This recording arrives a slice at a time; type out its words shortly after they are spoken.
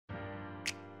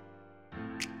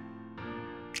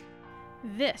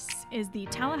This is the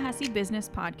Tallahassee Business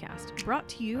Podcast, brought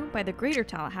to you by the Greater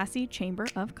Tallahassee Chamber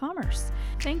of Commerce.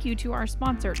 Thank you to our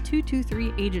sponsor,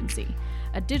 223 Agency,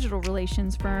 a digital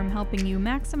relations firm helping you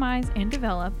maximize and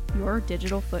develop your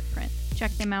digital footprint. Check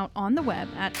them out on the web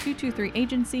at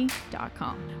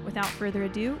 223agency.com. Without further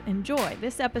ado, enjoy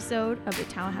this episode of the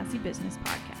Tallahassee Business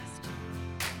Podcast.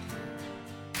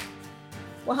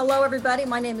 Well, hello, everybody.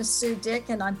 My name is Sue Dick,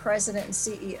 and I'm President and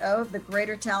CEO of the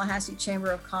Greater Tallahassee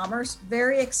Chamber of Commerce.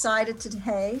 Very excited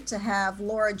today to have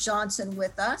Laura Johnson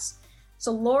with us.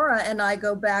 So Laura and I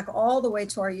go back all the way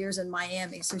to our years in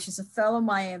Miami. So she's a fellow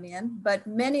Miamian, but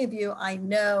many of you I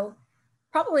know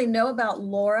probably know about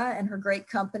Laura and her great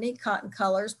company, Cotton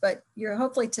Colors, but you're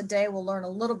hopefully today will learn a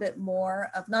little bit more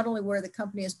of not only where the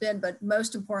company has been, but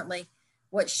most importantly,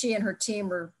 what she and her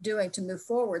team are doing to move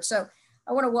forward. So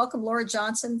I want to welcome Laura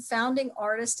Johnson, founding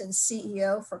artist and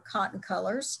CEO for Cotton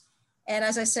Colors. And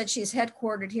as I said, she's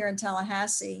headquartered here in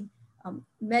Tallahassee.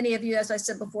 Many of you, as I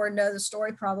said before, know the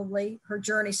story probably. Her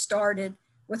journey started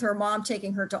with her mom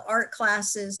taking her to art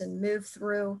classes and moved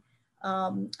through,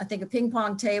 I think, a ping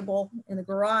pong table in the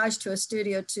garage to a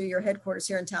studio to your headquarters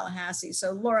here in Tallahassee.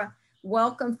 So Laura,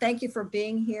 welcome. Thank you for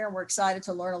being here. We're excited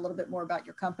to learn a little bit more about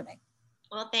your company.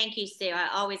 Well, thank you, Sue. I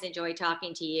always enjoy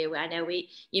talking to you. I know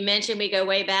you mentioned we go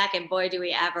way back, and boy, do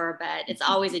we ever, but it's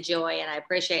always a joy, and I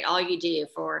appreciate all you do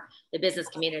for the business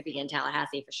community in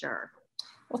Tallahassee for sure.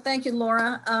 Well, thank you,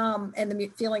 Laura. And the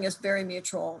feeling is very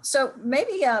mutual. So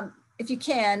maybe if you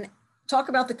can, talk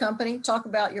about the company, talk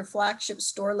about your flagship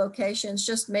store locations,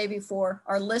 just maybe for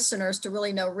our listeners to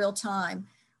really know real time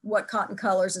what Cotton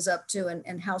Colors is up to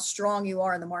and how strong you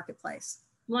are in the marketplace.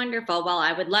 Wonderful. Well,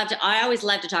 I always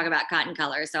love to talk about Cotton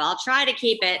Colors, so I'll try to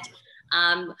keep it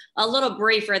a little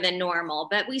briefer than normal.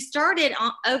 But we started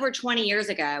over 20 years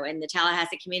ago in the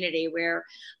Tallahassee community, where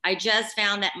I just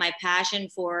found that my passion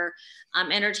for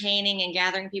entertaining and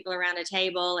gathering people around a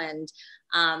table and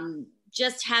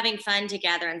just having fun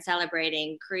together and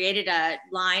celebrating created a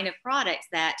line of products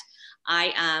that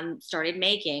I started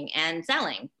making and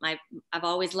selling. I've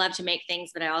always loved to make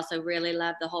things, but I also really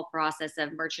love the whole process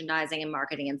of merchandising and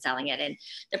marketing and selling it. And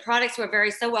the products were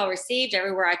so well received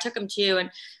everywhere I took them to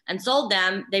and sold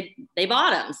them. They bought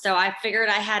them. So I figured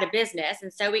I had a business.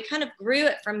 And so we kind of grew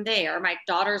it from there. My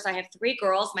daughters, I have 3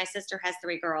 girls. My sister has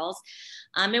 3 girls.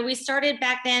 And we started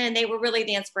back then, and they were really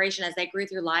the inspiration as they grew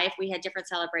through life. We had different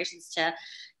celebrations to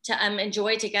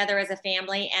enjoy together as a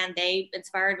family, and they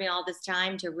inspired me all this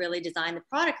time to really design the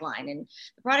product line. And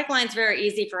the product line is very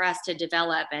easy for us to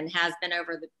develop and has been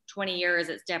over the 20 years.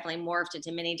 It's definitely morphed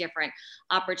into many different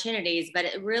opportunities, but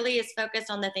it really is focused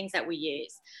on the things that we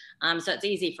use. So it's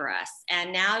easy for us.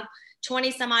 And now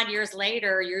 20 some odd years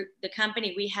later, the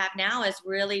company we have now is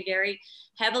really very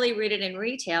heavily rooted in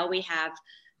retail. We have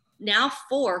now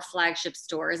 4 flagship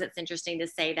stores. It's interesting to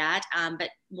say that,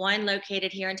 but one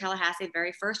located here in Tallahassee, the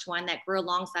very first one that grew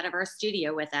alongside of our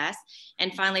studio with us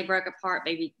and finally broke apart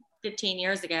maybe 15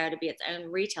 years ago to be its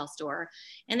own retail store.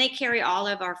 And they carry all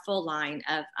of our full line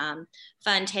of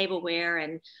fun tableware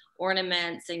and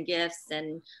ornaments and gifts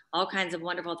and all kinds of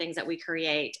wonderful things that we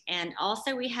create. And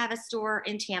also we have a store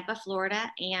in Tampa,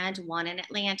 Florida, and one in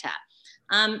Atlanta.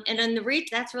 And then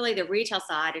that's really the retail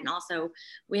side. And also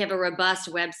we have a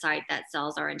robust website that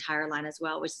sells our entire line as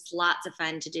well, which is lots of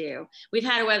fun to do. We've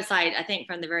had a website, I think,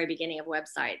 from the very beginning of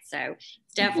websites. So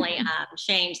it's definitely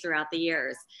changed throughout the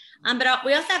years. But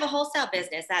we also have a wholesale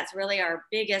business. That's really our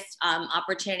biggest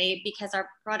opportunity because our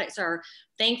products are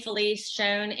thankfully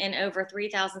shown in over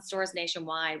 3,000 stores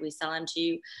nationwide. We sell them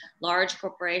to large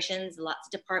corporations, lots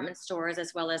of department stores,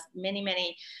 as well as many,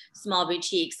 many small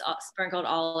boutiques sprinkled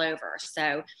all over.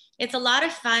 So it's a lot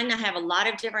of fun. I have a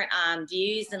lot of different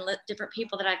views and different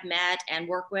people that I've met and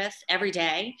work with every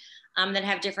day that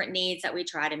have different needs that we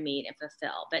try to meet and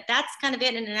fulfill. But that's kind of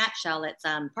it in a nutshell. It's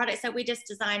products that we just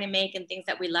design and make and things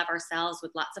that we love ourselves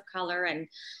with lots of color and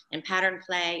pattern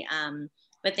play,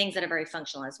 but things that are very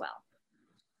functional as well.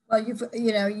 Well,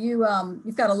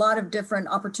 you've got a lot of different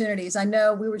opportunities. I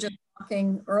know we were just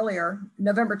talking earlier,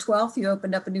 November 12th, you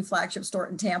opened up a new flagship store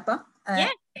in Tampa. Yeah.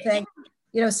 I think,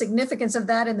 significance of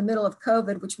that in the middle of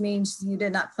COVID, which means you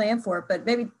did not plan for it, but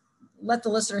maybe let the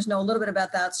listeners know a little bit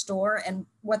about that store and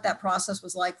what that process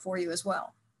was like for you as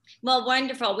well. Well,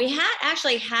 wonderful. We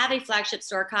actually have a flagship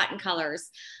store, Cotton Colors,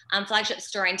 flagship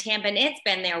store in Tampa, and it's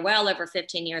been there well over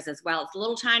 15 years as well. It's a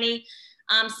little tiny,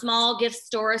 small gift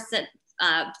store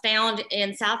found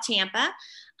in South Tampa.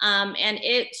 And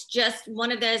it's just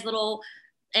one of those little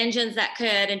engines that could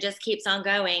and just keeps on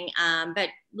going. But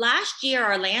last year,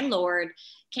 our landlord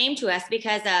came to us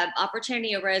because an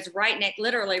opportunity arose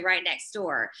literally right next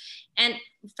door. And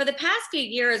for the past few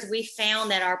years, we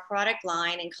found that our product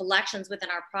line and collections within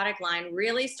our product line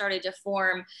really started to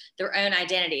form their own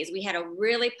identities. We had a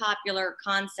really popular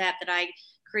concept that I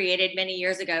created many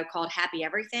years ago called Happy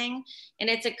Everything. And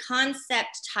it's a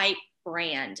concept type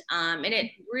brand. And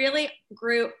it really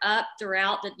grew up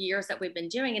throughout the years that we've been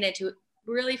doing it into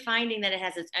really finding that it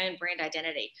has its own brand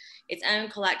identity, its own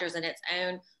collectors and its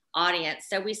own audience.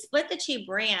 So we split the two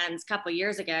brands a couple of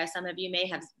years ago. Some of you may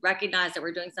have recognized that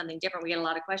we're doing something different. We get a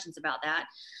lot of questions about that,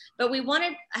 but we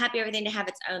wanted Happy Everything to have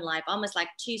its own life, almost like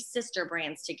two sister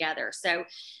brands together. So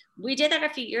we did that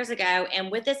a few years ago.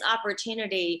 And with this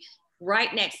opportunity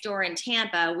right next door in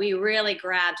Tampa, we really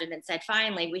grabbed it and said,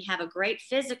 finally, we have a great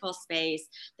physical space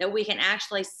that we can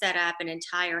actually set up an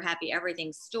entire Happy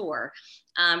Everything store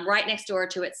right next door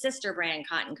to its sister brand,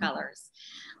 Cotton Colors.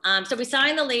 So we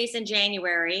signed the lease in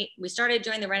January. We started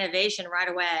doing the renovation right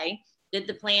away, did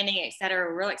the planning, et cetera.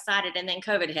 We're real excited. And then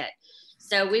COVID hit.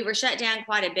 So we were shut down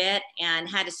quite a bit and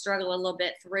had to struggle a little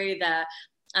bit through the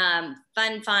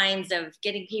fun finds of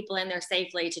getting people in there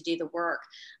safely to do the work,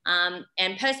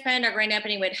 and postponed our grand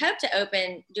opening. We'd hoped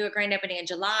to do a grand opening in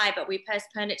July, but we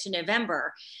postponed it to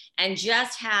November and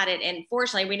just had it. And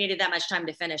fortunately, we needed that much time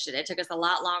to finish it. It took us a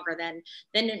lot longer than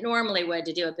it normally would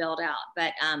to do a build out.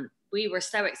 But we were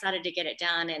so excited to get it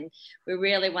done, and we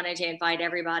really wanted to invite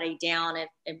everybody down.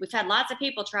 And we've had lots of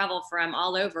people travel from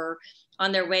all over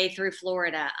on their way through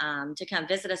Florida to come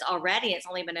visit us already. It's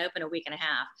only been open a week and a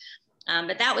half.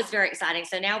 But that was very exciting.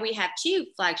 So now we have two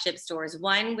flagship stores,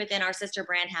 one within our sister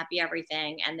brand, Happy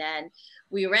Everything, and then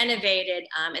we renovated,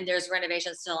 and there's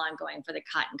renovations still ongoing for the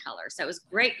Cotton Color. So it was a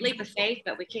great leap of faith,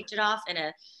 but we kicked it off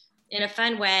in a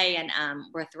fun way, and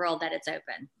we're thrilled that it's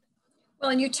open. Well,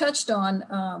 and you touched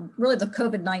on really the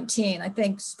COVID-19. I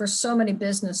think for so many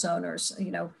business owners,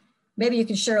 maybe you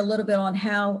can share a little bit on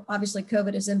how obviously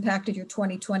COVID has impacted your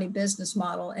 2020 business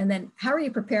model. And then how are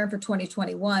you preparing for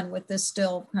 2021 with this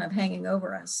still kind of hanging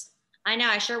over us? I know,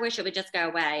 I sure wish it would just go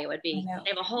away. It would be, they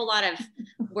have a whole lot of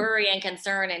worry and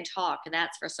concern and talk,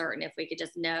 that's for certain, if we could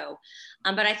just know.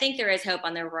 But I think there is hope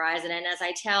on the horizon. And as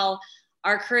I tell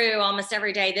our crew almost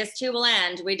every day, this too will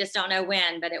end. We just don't know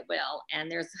when, but it will. And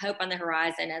there's hope on the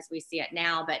horizon as we see it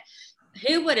now. But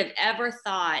who would have ever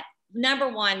thought, number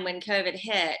one, when COVID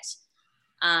hit,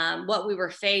 what we were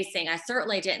facing, I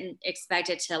certainly didn't expect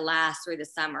it to last through the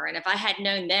summer. And if I had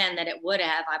known then that it would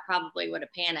have, I probably would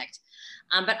have panicked.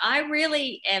 But I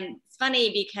really am, it's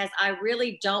funny because I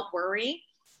really don't worry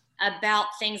about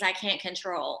things I can't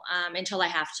control until I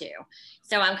have to.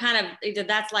 So I'm kind of, either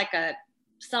that's like a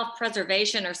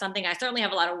self-preservation or something. I certainly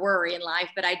have a lot of worry in life,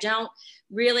 but I don't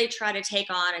really try to take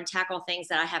on and tackle things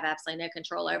that I have absolutely no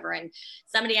control over. And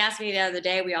somebody asked me the other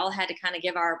day, we all had to kind of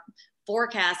give our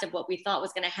forecast of what we thought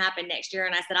was going to happen next year.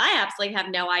 And I said, I absolutely have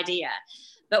no idea.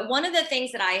 But one of the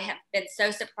things that I have been so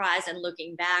surprised in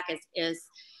looking back is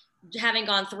having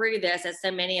gone through this, as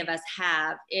so many of us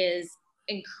have, is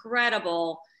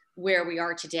incredible where we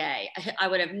are today. I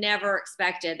would have never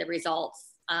expected the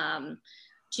results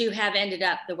to have ended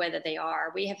up the way that they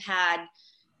are. We have had,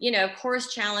 of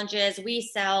course, challenges. We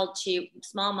sell to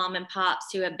small mom and pops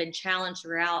who have been challenged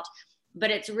throughout. But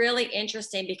it's really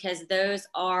interesting because those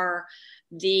are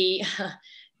the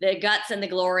guts and the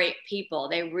glory people.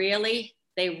 They really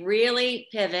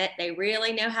pivot. They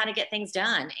really know how to get things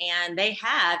done, and they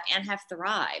have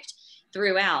thrived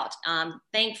throughout.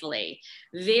 Thankfully,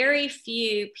 very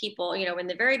few people, in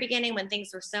the very beginning when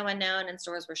things were so unknown and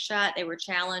stores were shut, they were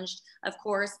challenged, of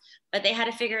course, but they had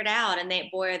to figure it out. And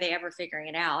boy, are they ever figuring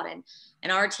it out.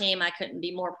 And our team, I couldn't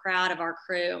be more proud of our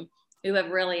crew, who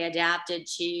have really adapted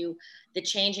to the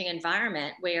changing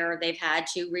environment where they've had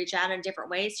to reach out in different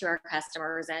ways to our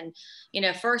customers. And,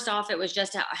 first off, it was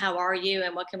just, how are you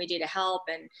and what can we do to help?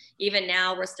 And even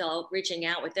now we're still reaching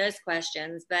out with those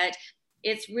questions, but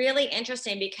it's really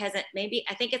interesting because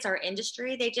I think it's our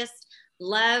industry. They just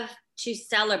love to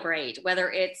celebrate,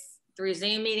 whether it's through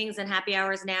Zoom meetings and happy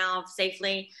hours now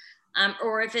safely,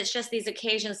 or if it's just these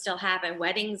occasions still happen.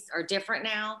 Weddings are different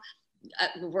now.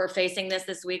 We're facing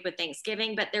this week with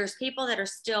Thanksgiving, but there's people that are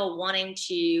still wanting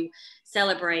to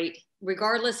celebrate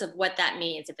regardless of what that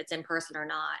means, if it's in person or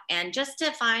not, and just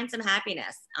to find some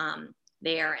happiness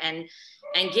there and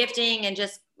gifting and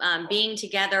just being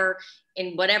together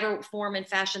in whatever form and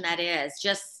fashion that is.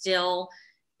 Just still,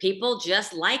 people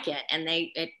just like it, and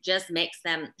it just makes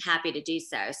them happy to do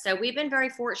so. So we've been very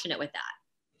fortunate with that.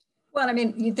 Well, I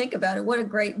mean, you think about it, what a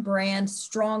great brand,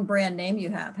 strong brand name you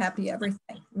have, Happy Everything.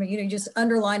 I mean, you just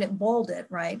underline it, bold it,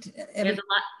 right? There's a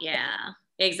lot. Yeah,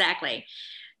 exactly.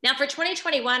 Now for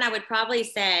 2021, I would probably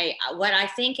say what I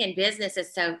think in business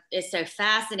is so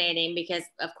fascinating, because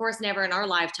of course, never in our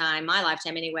lifetime, my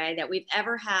lifetime anyway, that we've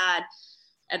ever had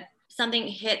something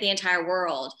hit the entire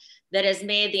world that has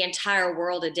made the entire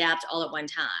world adapt all at one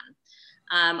time.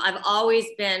 I've always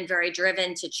been very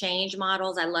driven to change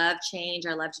models. I love change.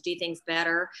 I love to do things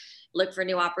better, look for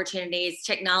new opportunities.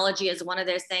 Technology is one of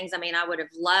those things. I mean, I would have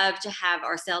loved to have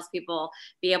our salespeople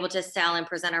be able to sell and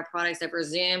present our products over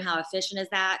Zoom. How efficient is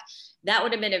that? That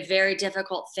would have been a very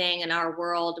difficult thing in our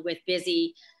world with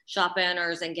busy shop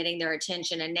owners and getting their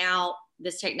attention. And now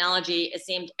this technology, it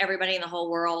seemed everybody in the whole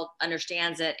world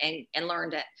understands it and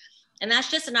learned it. And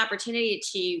that's just an opportunity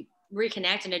to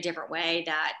reconnect in a different way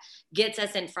that gets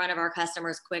us in front of our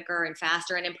customers quicker and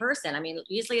faster and in person. I mean,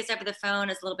 usually it's over the phone,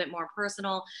 it's a little bit more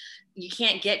personal. You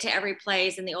can't get to every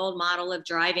place in the old model of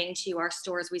driving to our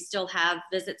stores. We still have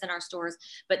visits in our stores,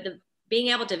 but being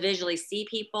able to visually see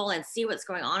people and see what's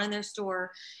going on in their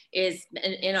store is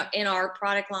in our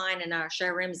product line and our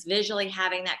showrooms, visually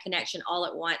having that connection all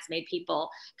at once made people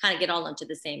kind of get all onto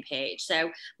the same page.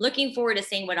 So looking forward to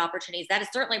seeing what opportunities, that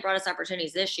has certainly brought us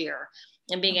opportunities this year,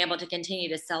 and being able to continue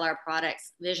to sell our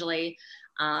products visually.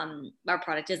 Our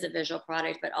product is a visual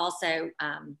product, but also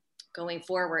going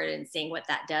forward and seeing what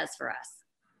that does for us.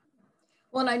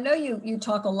 Well, and I know you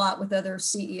talk a lot with other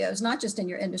CEOs, not just in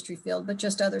your industry field, but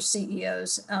just other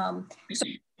CEOs. So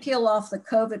peel off the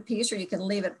COVID piece, or you can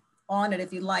leave it on it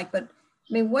if you like. But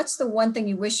I mean, what's the one thing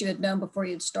you wish you had known before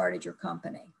you'd started your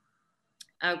company?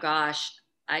 Oh gosh,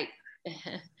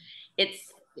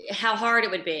 it's how hard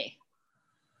it would be,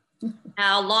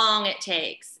 how long it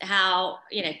takes, how,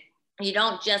 you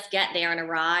don't just get there and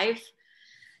arrive,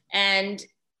 and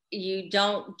you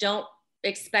don't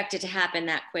expect it to happen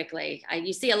that quickly.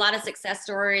 You see a lot of success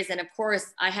stories. And of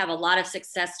course, I have a lot of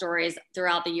success stories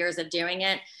throughout the years of doing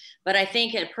it. But I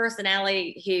think a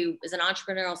personality who is an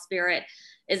entrepreneurial spirit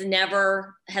has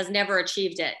never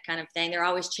achieved it, kind of thing. They're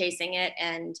always chasing it.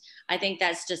 And I think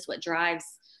that's just what drives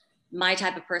my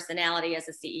type of personality as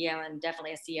a CEO, and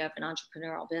definitely a CEO of an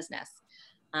entrepreneurial business.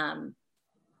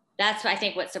 That's, I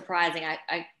think, what's surprising.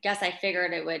 I guess I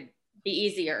figured it would be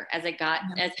easier as it got,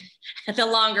 as the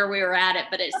longer we were at it,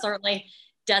 but it certainly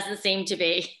doesn't seem to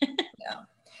be. Yeah.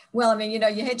 Well, I mean,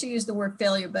 you hate to use the word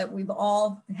failure, but we've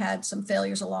all had some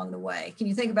failures along the way. Can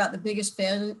you think about the biggest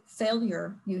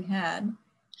failure you had?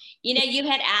 You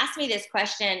had asked me this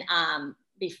question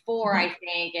before, I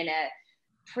think, in a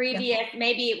previous,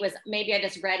 maybe I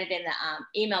just read it in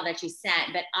the email that you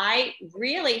sent, but I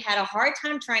really had a hard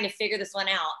time trying to figure this one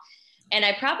out. And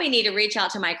I probably need to reach out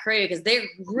to my crew, because they're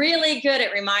really good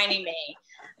at reminding me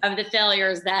of the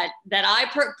failures that I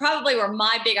probably were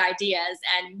my big ideas.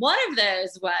 And one of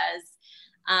those was,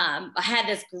 I had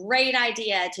this great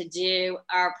idea to do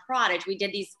our product. We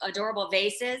did these adorable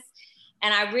vases,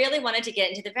 and I really wanted to get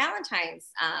into the Valentine's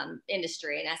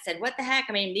industry. And I said, what the heck?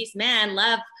 I mean, these men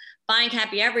love buying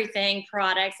happy everything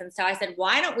products. And so I said,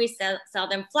 why don't we sell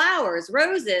them flowers,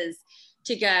 roses,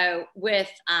 to go with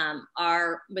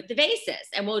the vases,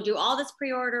 and we'll do all this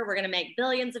pre-order. We're going to make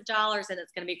billions of dollars, and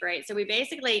it's going to be great. So we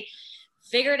basically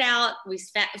figured out, we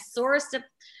sourced a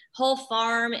whole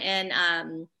farm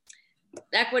in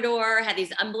Ecuador, had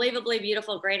these unbelievably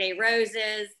beautiful grade A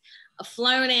roses,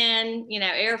 flown in,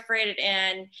 air freighted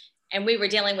in, and we were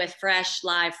dealing with fresh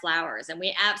live flowers. And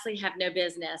we absolutely have no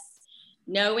business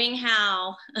knowing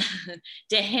how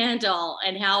to handle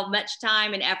and how much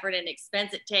time and effort and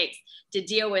expense it takes to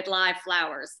deal with live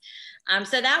flowers.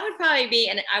 So that would probably be,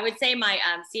 and I would say my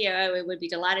COO would be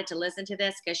delighted to listen to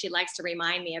this, because she likes to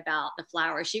remind me about the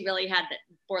flowers. She really had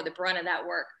bore the brunt of that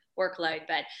workload,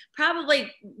 but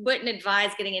probably wouldn't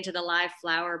advise getting into the live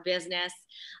flower business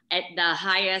at the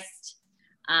highest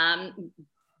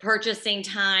purchasing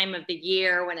time of the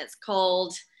year when it's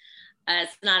cold.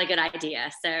 It's not a good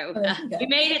idea. So we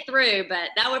made it through, but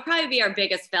that would probably be our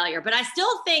biggest failure. But I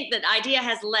still think that idea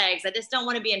has legs. I just don't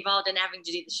want to be involved in having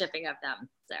to do the shipping of them.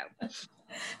 So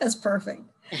that's perfect.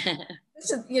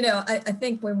 So, I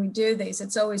think when we do these,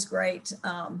 it's always great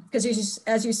because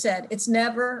as you said,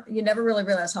 you never really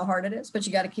realize how hard it is, but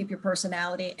you got to keep your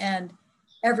personality. And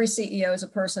every CEO is a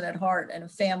person at heart and a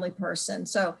family person.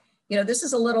 So this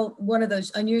is one of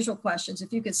those unusual questions.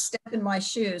 If you could step in my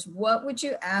shoes, what would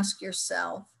you ask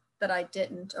yourself that I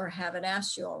didn't or haven't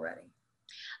asked you already?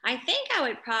 I think I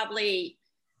would probably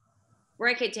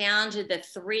break it down to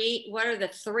what are the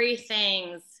three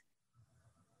things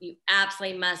you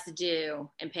absolutely must do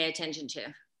and pay attention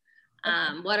to?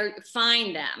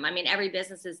 Find them. I mean, every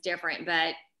business is different,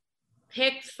 but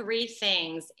pick three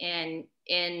things in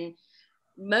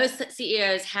most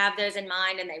CEOs have those in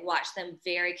mind and they watch them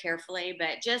very carefully,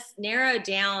 but just narrow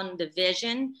down the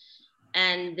vision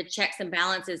and the checks and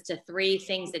balances to 3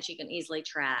 things that you can easily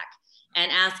track, and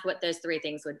ask what those 3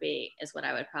 things would be, is what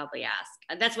I would probably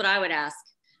ask. That's what I would ask.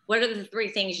 What are the 3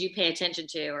 things you pay attention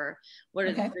to, or what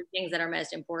are the 3 things that are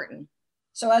most important?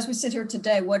 So as we sit here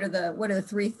today, what are the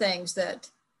 3 things that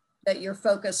you're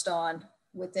focused on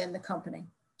within the company?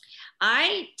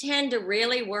 I tend to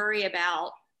really worry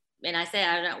about, and I say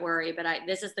I don't worry, but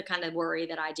this is the kind of worry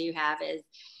that I do have,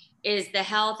 is the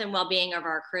health and well-being of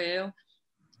our crew.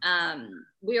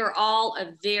 We are all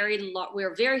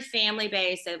we're very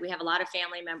family-based. So we have a lot of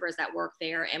family members that work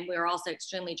there, and we're also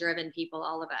extremely driven people,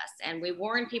 all of us. And we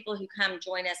warn people who come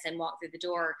join us and walk through the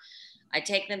door. I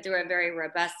take them through a very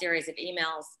robust series of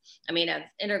of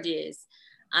interviews,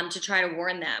 to try to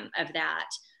warn them of that.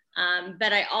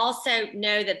 But I also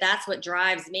know that that's what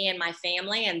drives me and my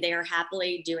family, and they're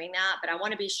happily doing that. But I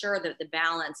want to be sure that the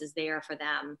balance is there for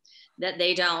them, that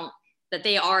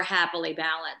they are happily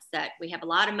balanced, that we have a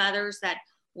lot of mothers that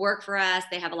work for us.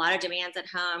 They have a lot of demands at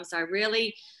home. So I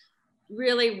really,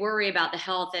 really worry about the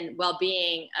health and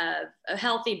well-being of a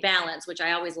healthy balance, which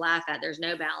I always laugh at. There's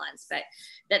no balance, but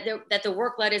that the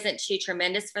workload isn't too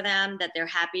tremendous for them, that they're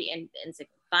happy and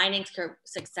finding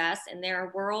success in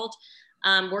their world,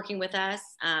 working with us,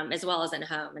 as well as at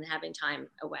home and having time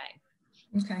away.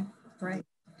 Okay, great.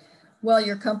 Well,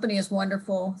 your company is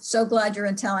wonderful. So glad you're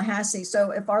in Tallahassee.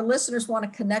 So if our listeners want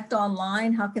to connect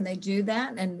online, how can they do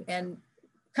that? And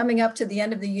coming up to the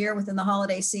end of the year within the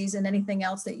holiday season, anything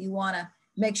else that you want to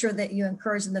make sure that you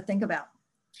encourage them to think about?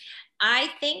 I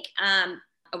think I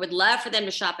would love for them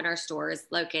to shop in our stores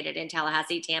located in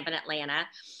Tallahassee, Tampa, and Atlanta.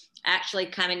 Actually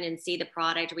come in and see the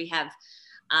product. We have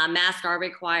masks are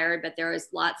required, but there is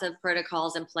lots of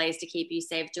protocols in place to keep you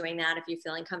safe doing that if you're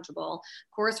feeling comfortable.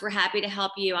 Of course, we're happy to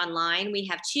help you online. We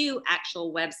have 2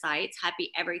 actual websites,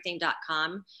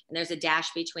 happyeverything.com, and there's a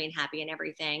dash between happy and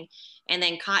everything, and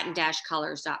then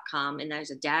cotton-colors.com, and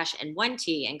there's a dash and 1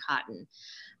 T in cotton.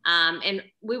 And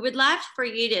we would love for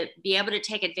you to be able to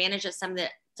take advantage of some of the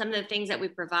things that we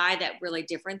provide that really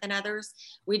different than others.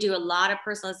 We do a lot of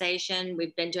personalization.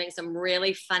 We've been doing some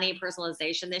really funny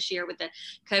personalization this year with the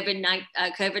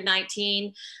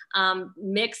COVID-19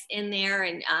 mix in there,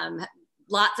 and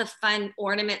lots of fun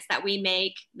ornaments that we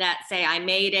make that say I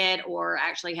made it, or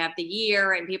actually have the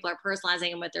year, and people are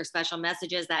personalizing them with their special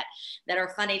messages that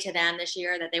are funny to them this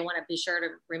year, that they want to be sure to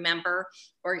remember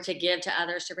or to give to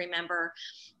others to remember.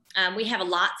 We have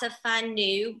lots of fun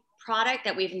new product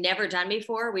that we've never done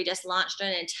before. We just launched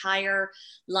an entire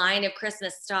line of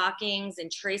Christmas stockings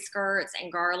and tree skirts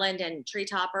and garland and tree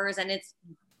toppers, and it's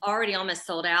already almost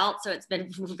sold out. So it's been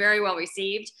very well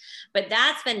received, but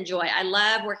that's been joy. I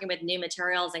love working with new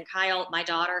materials, and Kyle, my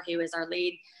daughter, who is our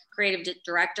lead creative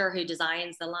director who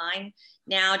designs the line,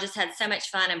 now just had so much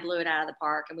fun and blew it out of the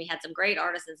park. And we had some great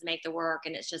artisans make the work,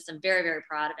 and I'm very, very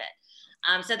proud of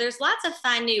it. So there's lots of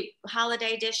fun new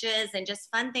holiday dishes and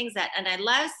just fun things and I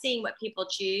love seeing what people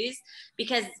choose,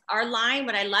 because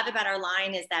what I love about our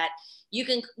line is that you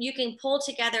can pull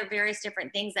together various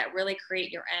different things that really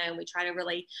create your own. We try to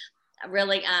really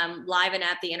liven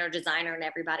up the inner designer and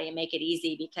everybody and make it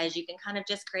easy, because you can kind of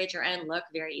just create your own look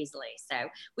very easily. So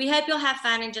we hope you'll have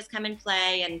fun and just come and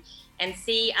play and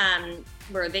see.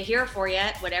 We're here for you,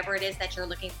 whatever it is that you're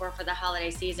looking for the holiday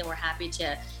season. We're happy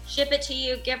to ship it to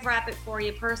you, gift wrap it for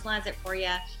you, personalize it for you,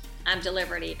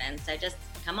 deliver it even. So just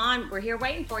come on, we're here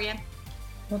waiting for you.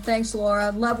 Well, thanks,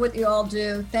 Laura. Love what you all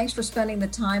do. Thanks for spending the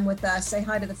time with us. Say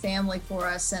hi to the family for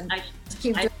us, and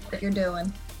keep doing what you're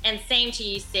doing. And same to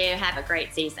you, Sue. Have a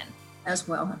great season. As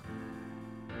well.